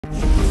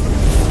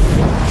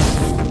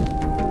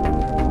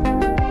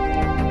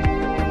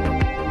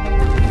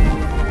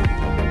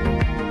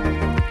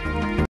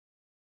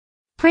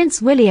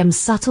Prince William's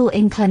subtle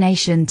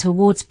inclination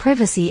towards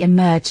privacy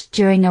emerged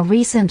during a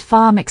recent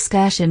farm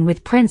excursion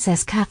with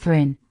Princess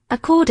Catherine,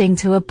 according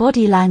to a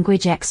body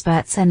language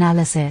expert's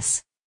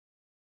analysis.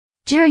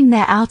 During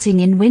their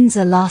outing in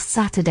Windsor last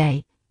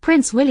Saturday,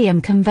 Prince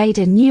William conveyed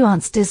a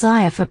nuanced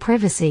desire for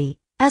privacy,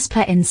 as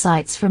per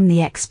insights from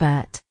the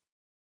expert.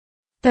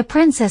 The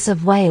Princess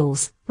of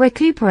Wales,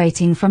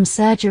 recuperating from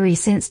surgery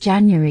since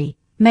January,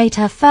 made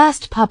her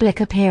first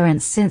public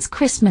appearance since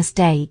Christmas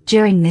Day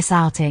during this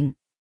outing.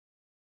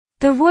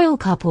 The royal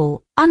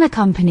couple,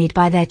 unaccompanied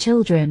by their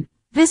children,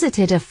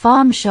 visited a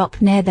farm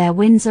shop near their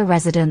Windsor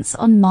residence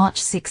on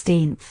March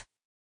 16.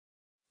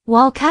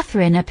 While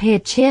Catherine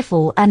appeared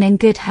cheerful and in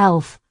good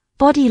health,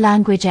 body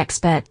language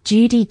expert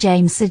Judy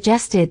James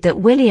suggested that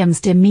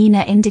William's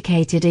demeanor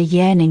indicated a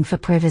yearning for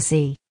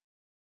privacy.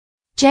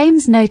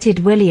 James noted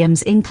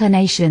William's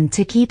inclination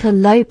to keep a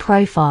low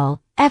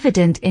profile,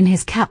 evident in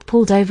his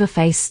cap-pulled-over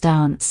face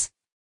stance.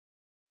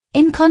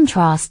 In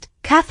contrast,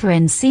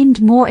 Catherine seemed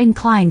more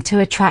inclined to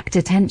attract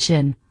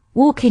attention,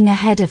 walking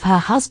ahead of her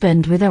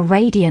husband with a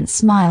radiant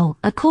smile,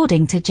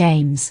 according to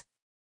James.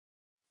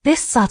 This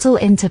subtle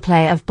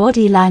interplay of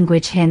body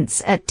language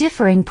hints at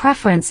differing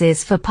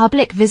preferences for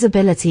public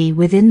visibility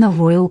within the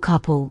royal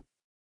couple.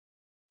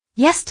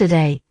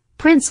 Yesterday,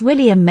 Prince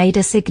William made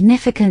a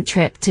significant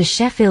trip to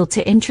Sheffield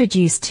to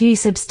introduce two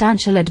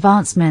substantial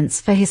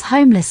advancements for his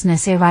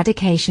homelessness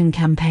eradication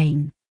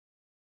campaign.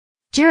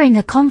 During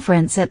a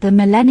conference at the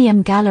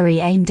Millennium Gallery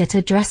aimed at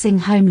addressing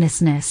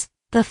homelessness,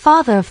 the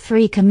father of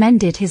three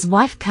commended his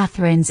wife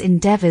Catherine's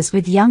endeavors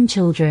with young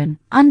children,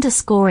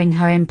 underscoring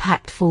her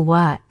impactful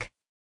work.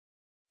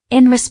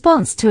 In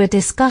response to a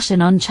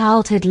discussion on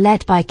childhood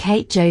led by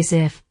Kate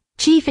Joseph,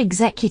 Chief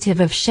Executive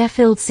of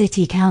Sheffield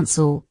City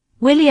Council,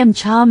 William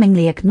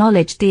charmingly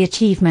acknowledged the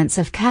achievements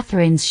of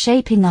Catherine's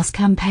Shaping Us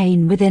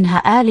campaign within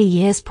her early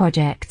years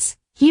projects,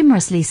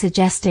 humorously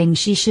suggesting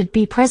she should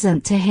be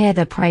present to hear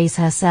the praise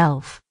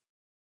herself.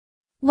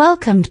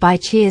 Welcomed by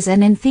cheers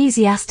and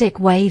enthusiastic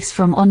waves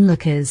from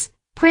onlookers,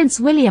 Prince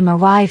William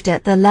arrived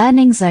at the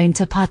Learning Zone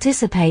to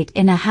participate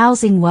in a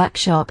housing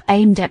workshop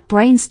aimed at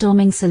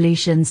brainstorming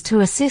solutions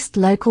to assist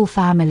local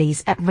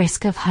families at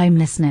risk of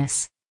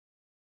homelessness.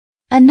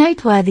 A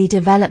noteworthy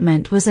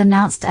development was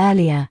announced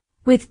earlier,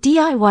 with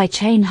DIY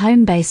chain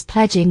Homebase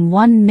pledging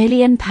 £1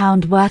 million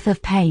worth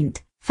of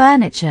paint,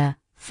 furniture,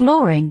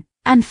 flooring,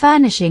 and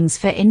furnishings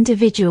for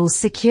individuals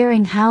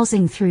securing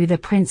housing through the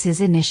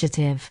Prince's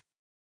initiative.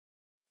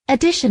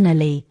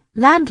 Additionally,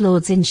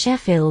 landlords in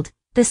Sheffield,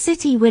 the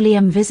city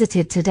William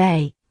visited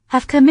today,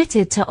 have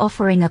committed to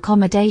offering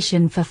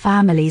accommodation for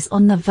families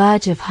on the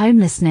verge of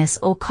homelessness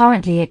or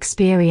currently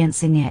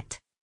experiencing it.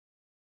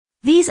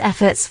 These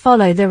efforts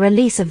follow the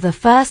release of the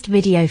first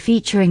video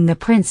featuring the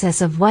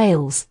Princess of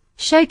Wales,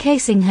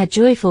 showcasing her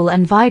joyful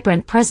and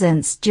vibrant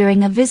presence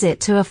during a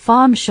visit to a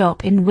farm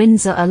shop in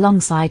Windsor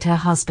alongside her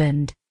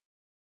husband.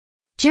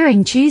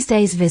 During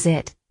Tuesday's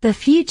visit, the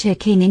future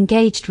king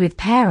engaged with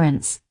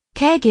parents,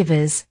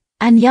 caregivers,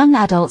 and young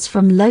adults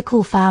from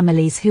local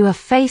families who have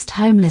faced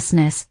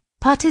homelessness,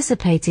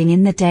 participating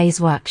in the day's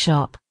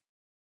workshop.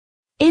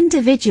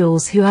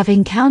 Individuals who have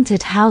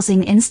encountered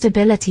housing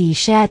instability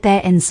shared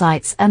their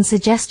insights and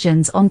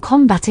suggestions on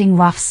combating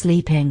rough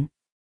sleeping.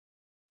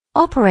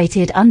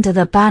 Operated under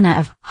the banner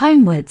of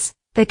Homewards,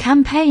 the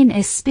campaign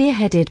is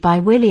spearheaded by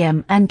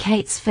William and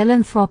Kate's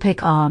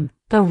philanthropic arm,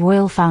 the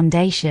Royal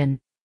Foundation.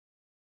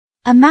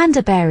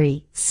 Amanda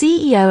Berry,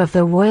 CEO of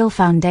the Royal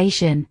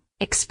Foundation,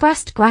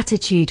 expressed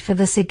gratitude for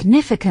the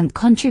significant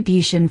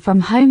contribution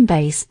from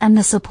Homebase and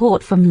the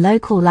support from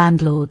local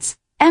landlords,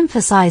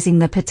 emphasizing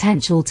the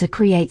potential to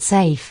create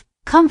safe,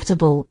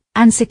 comfortable,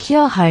 and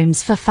secure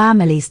homes for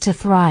families to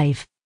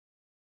thrive.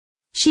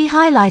 She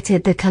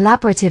highlighted the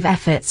collaborative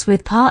efforts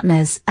with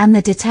partners and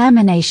the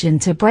determination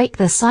to break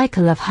the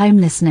cycle of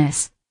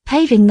homelessness,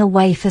 paving the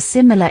way for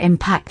similar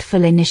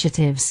impactful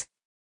initiatives.